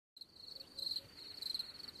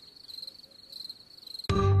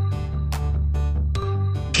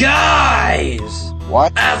Guys!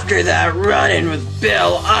 What? After that run-in with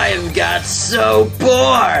Bill, I have got so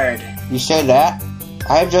bored! You say that?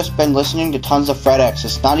 I have just been listening to tons of FredX.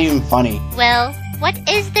 It's not even funny. Well, what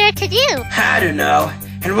is there to do? I don't know.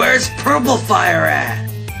 And where's Purplefire at?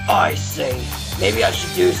 I see. Maybe I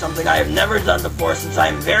should do something I have never done before since I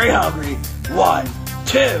am very hungry. 1,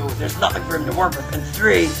 2, there's nothing for him to work with. And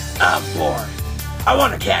 3, I'm bored. I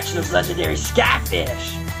want to catch those legendary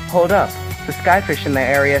Skyfish. Hold up. The Skyfish in the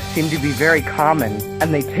area seem to be very common,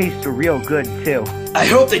 and they taste real good too. I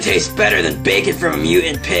hope they taste better than bacon from a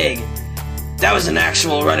mutant pig. That was an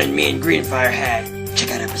actual run-in me and Greenfire had. Check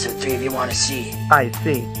out episode 3 if you want to see. I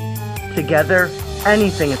see. Together,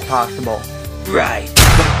 anything is possible. Right.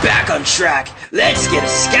 But back on track. Let's get a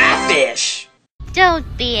Skyfish!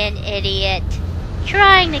 Don't be an idiot.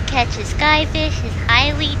 Trying to catch a Skyfish is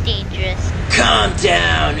highly dangerous. Calm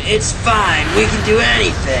down. It's fine. We can do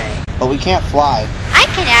anything. But we can't fly. I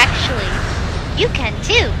can actually. You can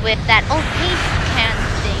too, with that old paint can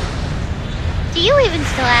thing. Do you even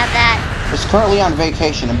still have that? It's currently on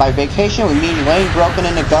vacation, and by vacation we mean laying broken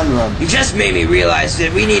in a gun room. You just made me realize that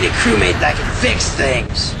we need a crewmate that can fix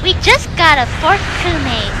things. We just got a 4th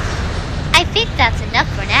crewmate. I think that's enough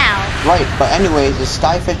for now. Right, but anyways, it's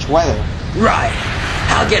Skyfish weather. Right.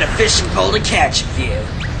 I'll get a fishing pole to catch a few.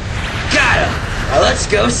 Got him. Now let's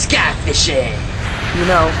go skyfishing. You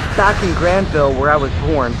know, back in Granville, where I was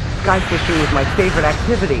born, skyfishing was my favorite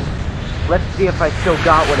activity. Let's see if I still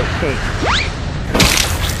got what it takes.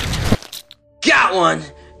 Got one.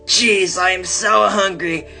 Jeez, I am so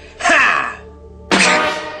hungry. Ha!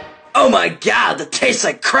 Oh my god, that tastes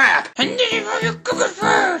like crap. And did you cook it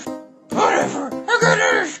first? Whatever. I got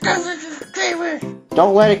another Skyfish to stay with.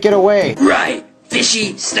 Don't let it get away. Right.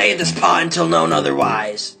 Fishy, stay in this pond until known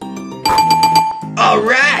otherwise.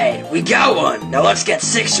 Alright, we got one. Now let's get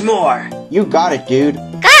 6 more. You got it, dude.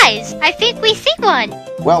 Guys, I think we see one.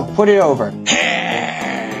 Well, put it over.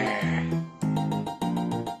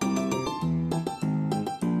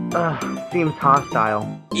 Seems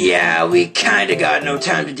hostile. Yeah, we kinda got no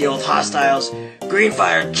time to deal with hostiles.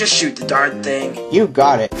 Greenfire, just shoot the dart thing. You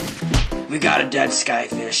got it. We got a dead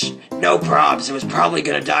Skyfish. No probs, it was probably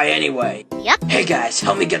gonna die anyway. Yep. Hey guys,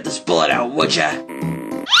 help me get this bullet out, would ya?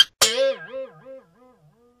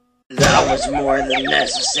 That was more than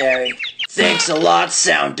necessary. Thanks a lot,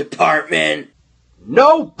 sound department.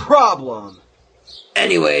 No problem.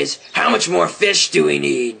 Anyways, how much more fish do we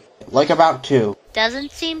need? Like about 2.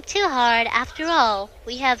 Doesn't seem too hard. After all,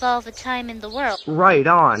 we have all the time in the world. Right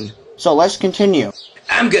on. So let's continue.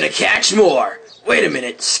 I'm gonna catch more. Wait a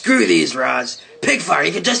minute, screw these rods. Pinkfire,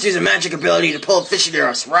 you can just use a magic ability to pull fish near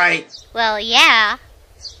us, right? Well, yeah.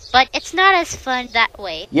 But it's not as fun that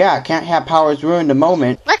way. Yeah, can't have powers ruin the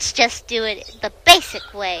moment. Let's just do it the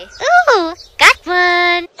basic way. Ooh, got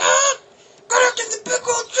one! Gotta get the big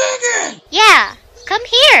old chicken! Yeah, come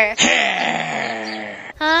here!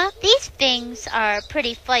 Huh? These things are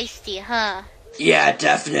pretty feisty, huh? Yeah,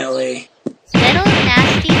 definitely. Little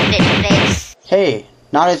nasty fish face. Hey,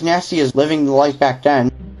 not as nasty as living the life back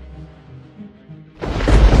then.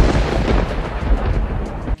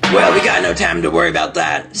 Well, we got no time to worry about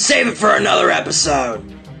that. Save it for another episode.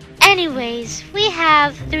 Anyways, we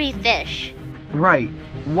have 3 fish. Right.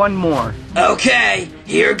 One more. Okay,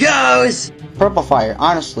 here goes. Purplefire,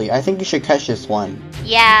 honestly, I think you should catch this one.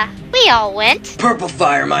 Yeah, we all went.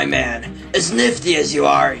 Purplefire, my man. As nifty as you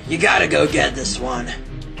are, you gotta go get this one.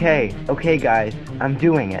 Okay guys, I'm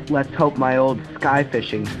doing it. Let's hope my old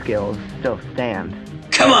skyfishing skills still stand.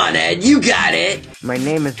 Come on, Ed, you got it. My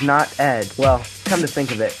name is not Ed. Well, come to think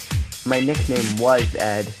of it, my nickname was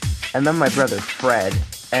Ed, and then my brother Fred,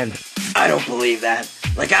 and... I don't believe that.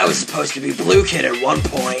 Like I was supposed to be Blue Kid at one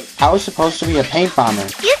point. I was supposed to be a paint bomber.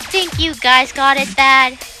 You think you guys got it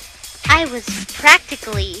bad? I was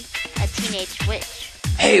practically a teenage witch.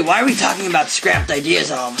 Hey, why are we talking about scrapped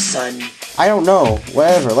ideas all of a sudden? I don't know.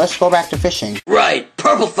 Whatever, let's go back to fishing. Right,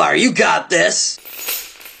 Purplefire, you got this.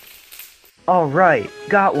 Alright,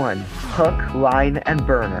 got one. Hook, line, and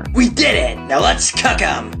burner. We did it! Now let's cook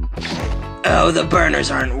 'em! Oh, the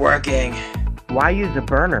burners aren't working. Why use a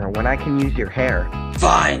burner when I can use your hair?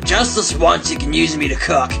 Fine, just this once you can use me to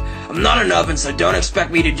cook. I'm not an oven, so don't expect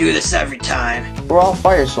me to do this every time. We're all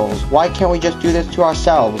fire souls. Why can't we just do this to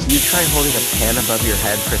ourselves? You try holding a pan above your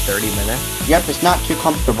head for 30 minutes? Yep, it's not too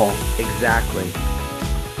comfortable. Exactly.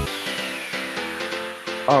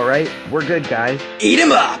 Alright, we're good, guys. Eat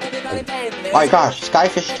 'em up! My gosh,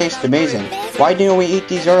 Skyfish taste amazing. Why didn't we eat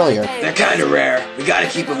these earlier? They're kinda rare. We gotta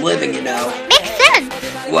keep 'em living, you know. Makes sense!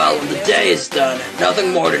 Well, when the day is done,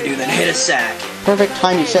 nothing more to do than hit a sack. Perfect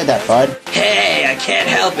time you said that, bud. Hey, I can't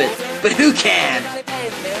help it, but who can?